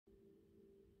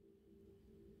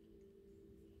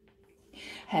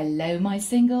Hello my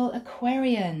single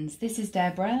Aquarians, this is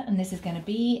Deborah and this is going to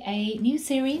be a new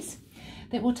series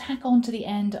that will tack on to the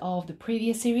end of the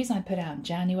previous series I put out in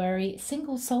January,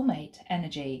 Single Soulmate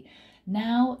Energy,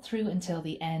 now through until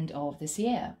the end of this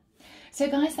year.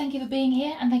 So guys, thank you for being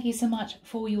here and thank you so much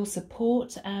for your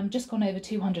support. Just gone over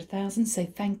 200,000, so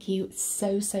thank you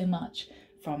so much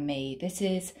from me. This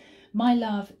is my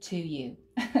love to you.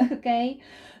 Okay,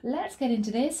 let's get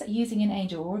into this using an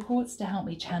angel oracles to help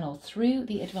me channel through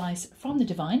the advice from the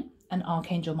divine, and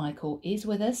Archangel Michael is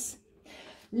with us.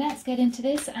 Let's get into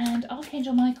this, and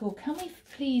Archangel Michael, can we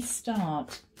please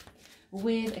start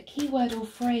with a keyword or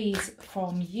phrase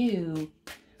from you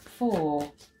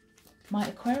for my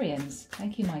Aquarians?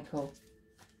 Thank you, Michael.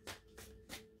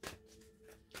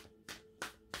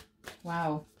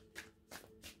 Wow.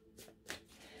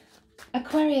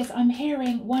 Aquarius, I'm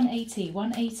hearing 180,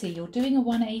 180. You're doing a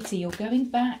 180. You're going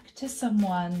back to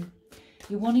someone.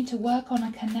 You're wanting to work on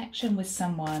a connection with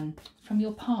someone from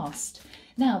your past.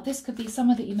 Now, this could be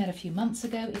someone that you met a few months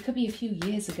ago. It could be a few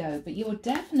years ago, but you're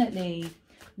definitely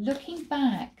looking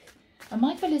back. And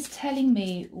Michael is telling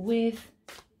me with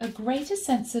a greater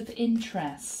sense of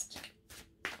interest,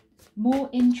 more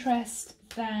interest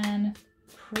than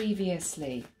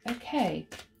previously. Okay,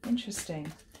 interesting.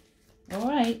 All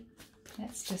right.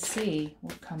 Let's just see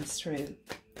what comes through.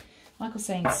 Michael's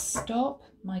saying, stop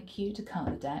my cue to cut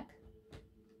the deck.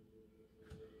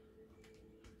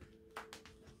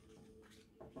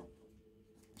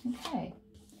 Okay.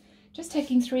 Just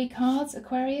taking 3 cards,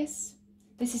 Aquarius.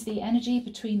 This is the energy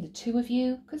between the two of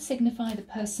you. Could signify the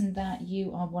person that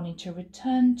you are wanting to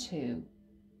return to.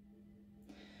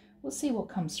 We'll see what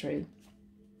comes through.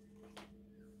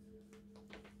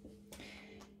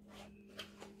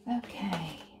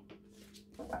 Okay.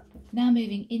 Now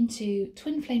moving into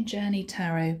Twin Flame Journey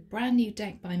Tarot, brand new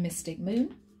deck by Mystic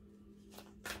Moon.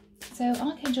 So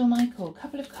Archangel Michael, a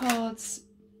couple of cards.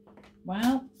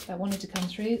 Wow, that wanted to come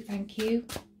through. Thank you.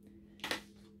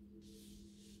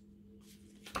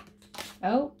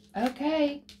 Oh,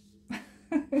 okay.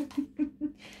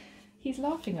 He's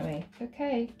laughing at me.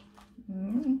 Okay.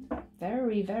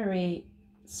 Very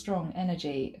strong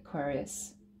energy,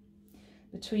 Aquarius,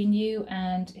 between you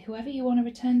and whoever you want to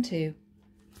return to.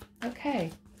 Okay,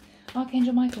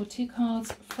 Archangel Michael, 2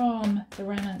 cards from the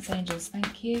Romance Angels.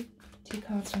 Thank you. 2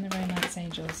 cards from the Romance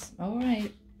Angels. All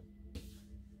right.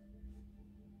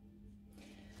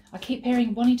 I keep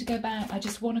hearing wanting to go back. I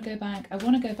just want to go back. I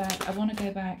want to go back. I want to go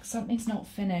back. Something's not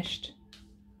finished.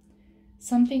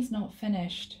 Something's not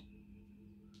finished.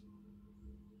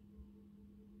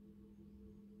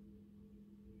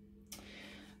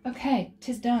 Okay,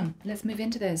 'tis done. Let's move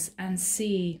into this and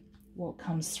see what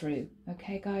comes through.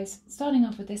 Okay guys, starting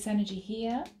off with this energy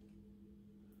here.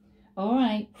 All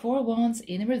right, 4 of Wands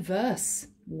in a reverse.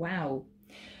 Wow.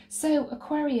 So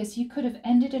Aquarius, you could have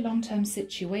ended a long-term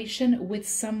situation with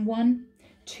someone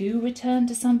to return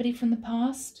to somebody from the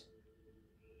past,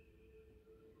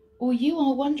 or you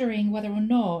are wondering whether or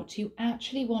not you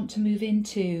actually want to move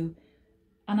into,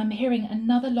 and I'm hearing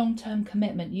another long-term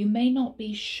commitment. You may not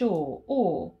be sure,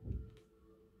 or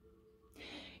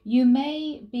you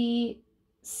may be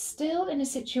still in a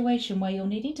situation where you're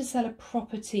needing to sell a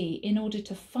property in order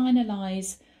to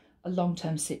finalize a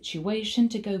long-term situation,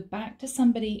 to go back to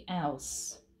somebody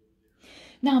else.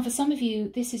 Now, for some of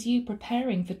you, this is you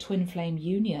preparing for twin flame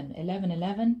union,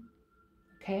 11-11.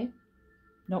 Okay,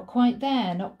 not quite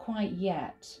there, not quite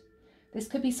yet. This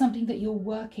could be something that you're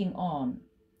working on.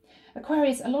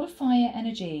 Aquarius, a lot of fire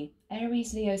energy,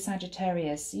 Aries, Leo,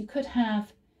 Sagittarius. You could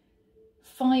have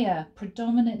fire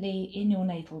predominantly in your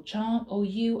natal chart, or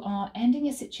you are ending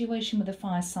a situation with a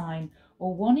fire sign,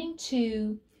 or wanting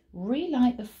to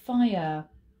relight the fire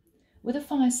with a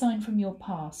fire sign from your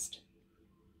past.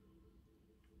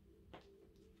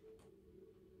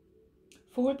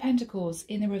 4 of Pentacles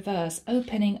in the reverse,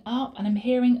 opening up, and I'm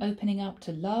hearing opening up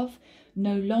to love,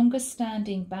 no longer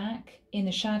standing back in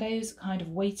the shadows, kind of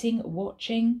waiting,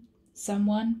 watching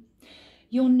someone.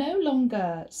 You're no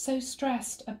longer so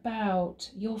stressed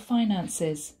about your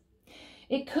finances.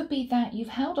 It could be that you've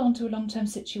held on to a long-term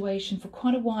situation for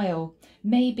quite a while,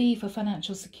 maybe for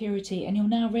financial security, and you're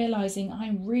now realizing,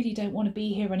 I really don't want to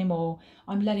be here anymore.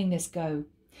 I'm letting this go.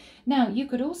 Now, you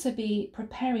could also be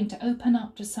preparing to open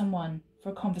up to someone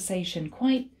for a conversation.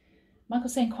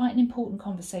 Michael's saying quite an important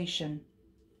conversation.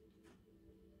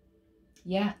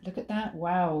 Yeah, look at that.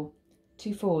 Wow.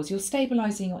 2 4s. You're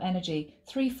stabilizing your energy.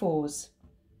 3 4s.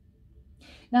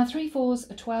 Now 3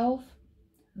 4s are 12,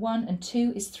 1 and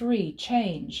 2 is 3,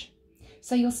 change.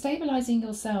 So you're stabilizing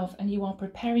yourself and you are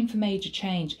preparing for major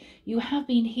change. You have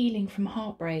been healing from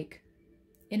heartbreak.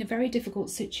 in a very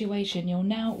difficult situation. You're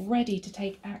now ready to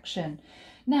take action.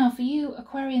 Now, for you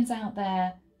Aquarians out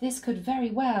there, this could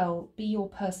very well be your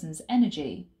person's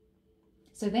energy.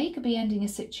 So they could be ending a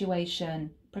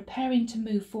situation, preparing to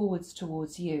move forwards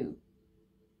towards you.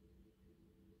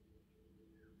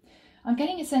 I'm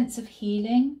getting a sense of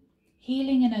healing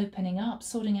and opening up,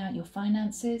 sorting out your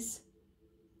finances,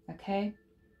 okay?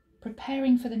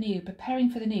 Preparing for the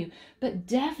new, but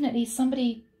definitely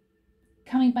somebody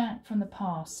coming back from the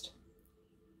past.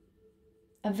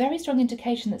 A very strong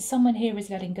indication that someone here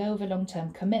is letting go of a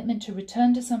long-term commitment to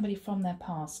return to somebody from their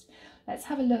past. Let's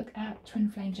have a look at Twin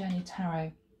Flame January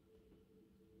Tarot.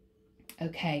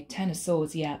 Okay, Ten of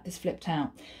Swords, yeah, this flipped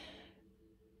out.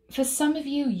 For some of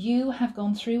you, you have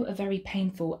gone through a very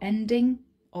painful ending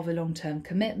of a long-term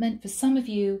commitment. For some of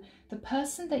you, the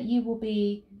person that you will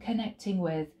be connecting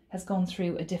with has gone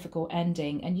through a difficult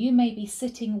ending, and you may be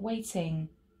sitting waiting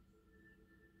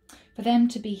for them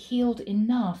to be healed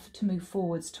enough to move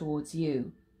forwards towards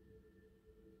you.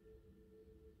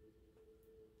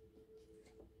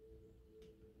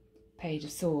 Page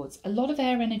of Swords. A lot of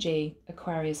air energy,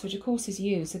 Aquarius, which of course is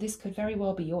you, so this could very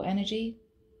well be your energy.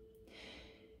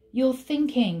 You're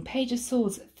thinking, Page of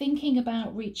Swords, thinking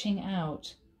about reaching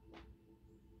out.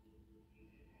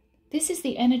 This is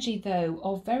the energy, though,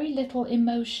 of very little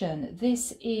emotion.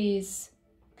 This is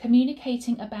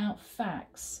communicating about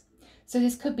facts. So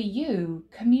this could be you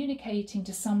communicating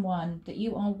to someone that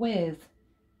you are with,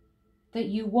 that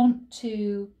you want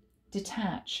to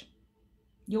detach.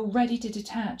 You're ready to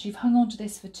detach. You've hung on to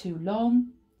this for too long.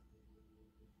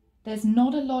 There's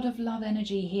not a lot of love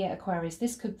energy here, Aquarius.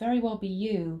 This could very well be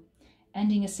you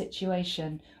ending a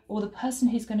situation, or the person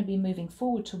who's going to be moving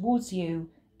forward towards you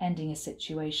ending a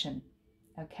situation,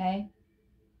 okay?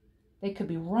 They could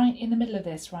be right in the middle of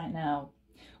this right now.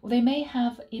 Or they may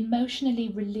have emotionally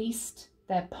released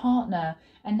their partner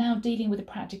and now dealing with the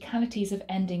practicalities of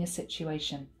ending a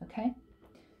situation, okay?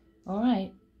 All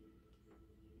right.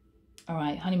 All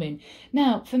right, honeymoon.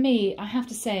 Now, for me, I have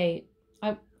to say,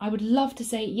 I would love to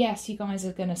say, yes, you guys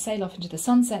are going to sail off into the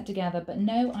sunset together, but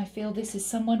no, I feel this is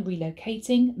someone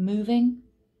relocating, moving.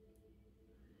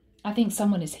 I think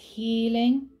someone is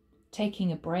healing,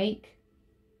 taking a break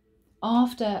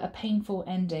after a painful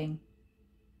ending.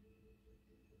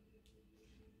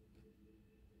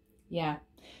 Yeah,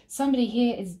 somebody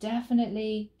here is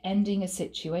definitely ending a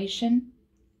situation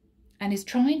and is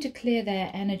trying to clear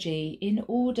their energy in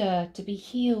order to be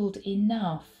healed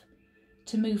enough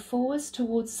to move forwards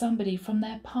towards somebody from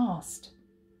their past.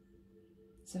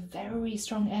 It's a very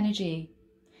strong energy.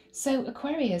 So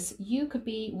Aquarius, you could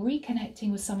be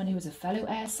reconnecting with someone who is a fellow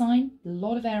air sign, a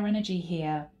lot of air energy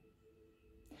here.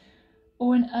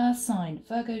 Or an earth sign,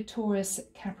 Virgo, Taurus,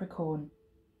 Capricorn.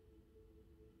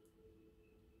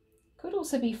 Could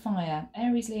also be fire,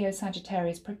 Aries, Leo,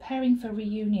 Sagittarius, preparing for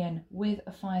reunion with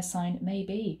a fire sign,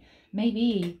 maybe.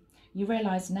 Maybe you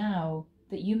realise now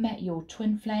that you met your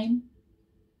twin flame.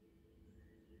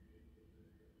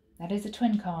 That is a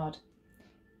twin card.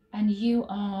 And you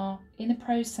are in the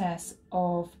process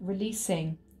of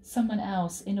releasing someone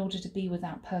else in order to be with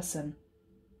that person.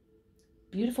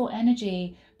 Beautiful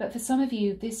energy, but for some of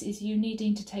you, this is you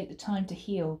needing to take the time to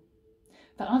heal.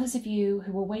 For others of you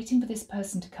who are waiting for this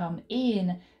person to come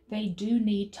in, they do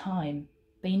need time.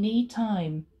 They need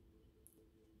time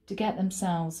to get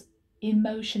themselves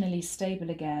emotionally stable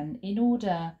again in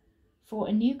order for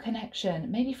a new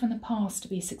connection, maybe from the past, to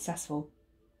be successful.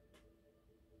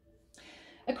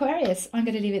 Aquarius, I'm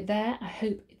going to leave it there. I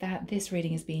hope that this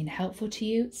reading has been helpful to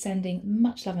you, sending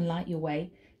much love and light your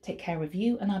way. Take care of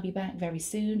you, and I'll be back very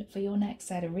soon for your next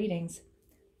set of readings.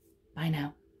 Bye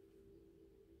now.